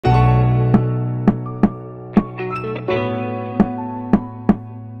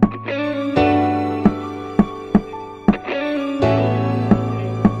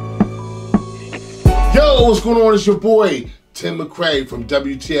what's going on? It's your boy, Tim McCray from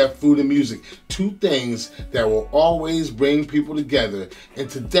WTF Food and Music. Two things that will always bring people together. And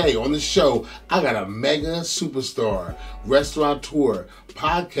today on the show, I got a mega superstar, restaurateur,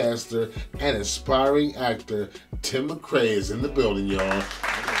 podcaster, and aspiring actor. Tim McCray is in the building, y'all.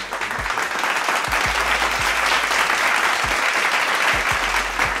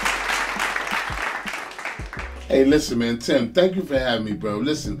 Hey, listen, man, Tim, thank you for having me, bro.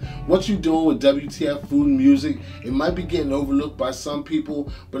 Listen, what you're doing with WTF Food and Music, it might be getting overlooked by some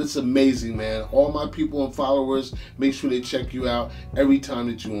people, but it's amazing, man. All my people and followers, make sure they check you out every time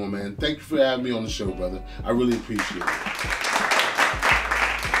that you're on, man. Thank you for having me on the show, brother. I really appreciate it.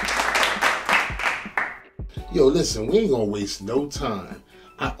 Yo, listen, we ain't gonna waste no time.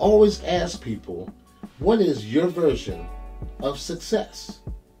 I always ask people, what is your version of success?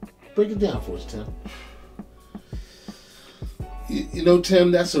 Break it down for us, Tim. You know,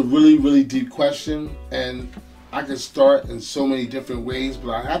 Tim, that's a really, really deep question, and I can start in so many different ways,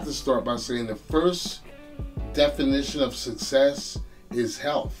 but I have to start by saying the first definition of success is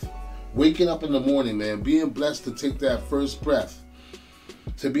health. Waking up in the morning, man, being blessed to take that first breath,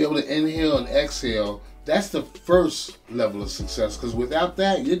 to be able to inhale and exhale, that's the first level of success, because without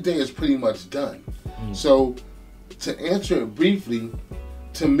that, your day is pretty much done. So, to answer it briefly,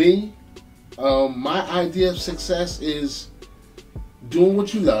 to me, my idea of success is doing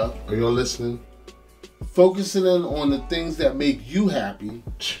what you love. Are y'all listening? Focusing in on the things that make you happy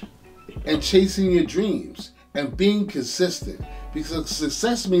and chasing your dreams and being consistent. Because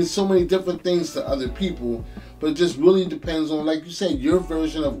success means so many different things to other people, but it just really depends on, like you said, your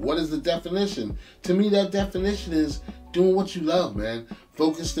version of what is the definition. To me, that definition is doing what you love, man.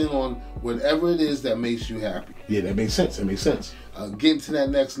 Focusing on whatever it is that makes you happy. Yeah, that makes sense. That makes sense. Getting to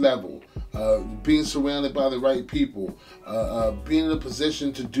that next level. Being surrounded by the right people. Being in a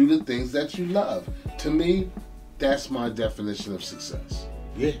position to do the things that you love. To me, that's my definition of success.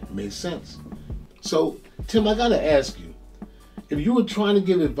 Yeah, it makes sense. So, Tim, I gotta ask you, if you were trying to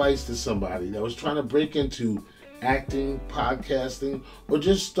give advice to somebody that was trying to break into acting, podcasting, or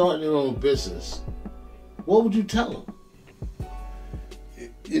just starting their own business, what would you tell them?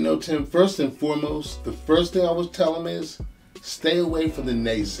 You know, Tim, first and foremost, the first thing I would tell them is stay away from the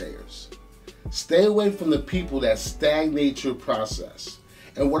naysayers. Stay away from the people that stagnate your process.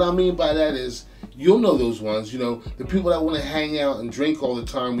 And what I mean by that is, you'll know those ones, you know, the people that want to hang out and drink all the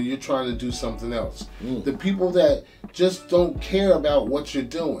time when you're trying to do something else. The people that just don't care about what you're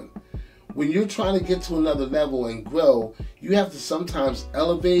doing. When you're trying to get to another level and grow, you have to sometimes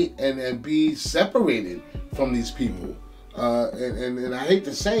elevate and be separated from these people. And I hate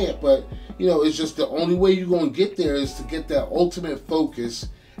to say it, but you know, it's just the only way you're going to get there is to get that ultimate focus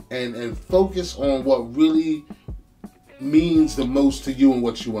and focus on what really means the most to you and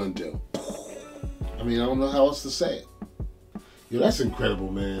what you want to do. I mean, I don't know how else to say it. Yo, that's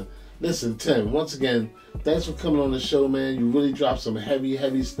incredible, man. Listen, Tim, once again, thanks for coming on the show, man. You really dropped some heavy,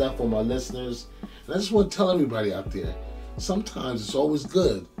 heavy stuff on my listeners. And I just want to tell everybody out there, sometimes it's always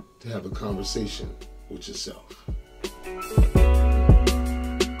good to have a conversation with yourself.